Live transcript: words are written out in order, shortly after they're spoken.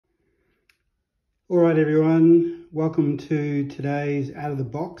All right, everyone, welcome to today's out of the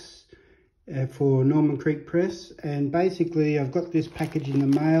box for Norman Creek Press. And basically I've got this package in the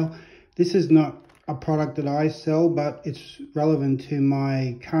mail. This is not a product that I sell, but it's relevant to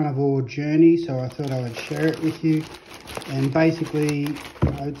my carnivore journey, so I thought I would share it with you. And basically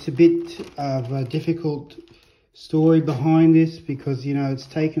it's a bit of a difficult story behind this because, you know, it's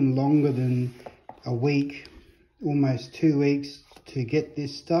taken longer than a week, almost 2 weeks to get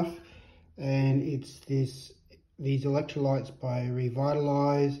this stuff. And it's these electrolytes by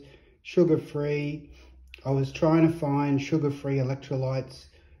Revitalise, sugar-free. I was trying to find sugar-free electrolytes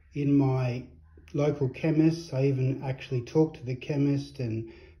in my local chemist. I even actually talked to the chemist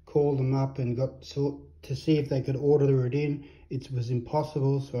and called them up and got to see if they could order it in. It was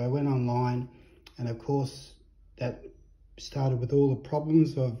impossible, so I went online, and of course that started with all the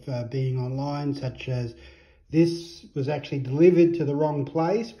problems of being online, such as this was actually delivered to the wrong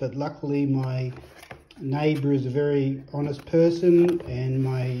place, but luckily my neighbour is a very honest person and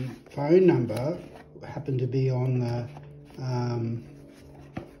my phone number happened to be on the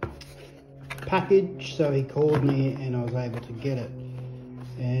package, so he called me and I was able to get it.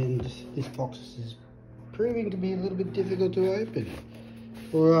 And this box is proving to be a little bit difficult to open.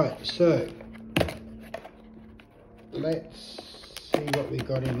 Alright, so let's see what we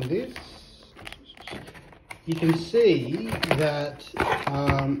got in this. You can see that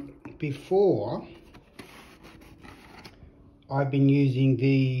before I've been using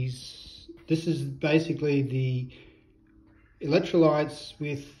these. This is basically the electrolytes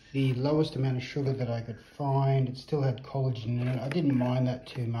with the lowest amount of sugar that I could find. It still had collagen in it. I didn't mind that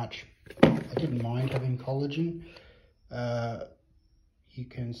too much. I didn't mind having collagen. You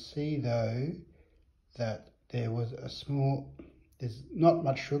can see though that there was there's not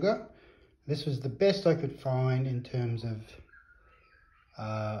much sugar. This was the best I could find in terms of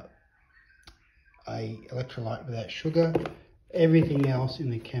a electrolyte without sugar. Everything else in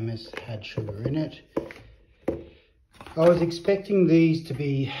the chemist had sugar in it. I was expecting these to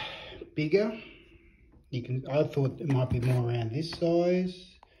be bigger. I thought it might be more around this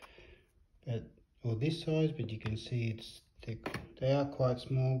size, or this size, but you can see they are quite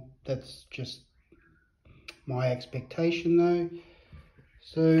small. That's just my expectation though.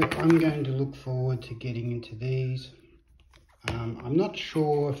 So I'm going to look forward to getting into these. I'm not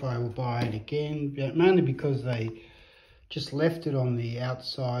sure if I will buy it again, mainly because they just left it on the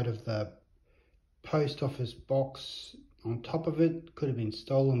outside of the post office box on top of it. Could have been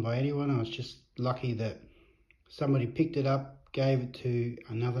stolen by anyone. I was just lucky that somebody picked it up, gave it to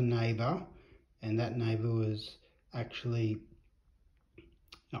another neighbour, and that neighbour was actually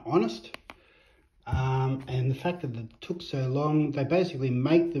honest. And the fact that it took so long, they basically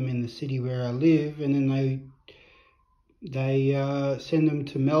make them in the city where I live, and then they send them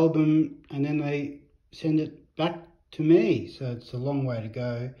to Melbourne, and then they send it back to me. So it's a long way to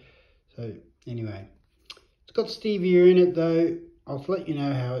go. So anyway, it's got stevia in it though. I'll let you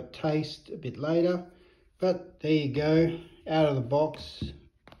know how it tastes a bit later. But there you go, out of the box,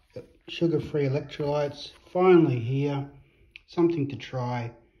 sugar-free electrolytes, finally here, something to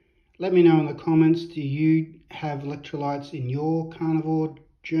try. Let me know in the comments, do you have electrolytes in your carnivore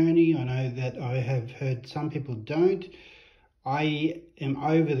journey? I know that I have heard some people don't. I am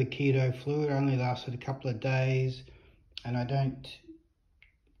over the keto flu. It only lasted a couple of days and I don't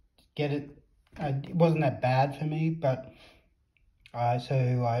get it. It wasn't that bad for me, but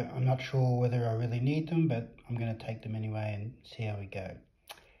I'm not sure whether I really need them, but I'm going to take them anyway and see how we go.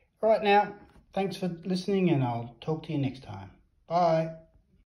 All right now, thanks for listening and I'll talk to you next time. Bye.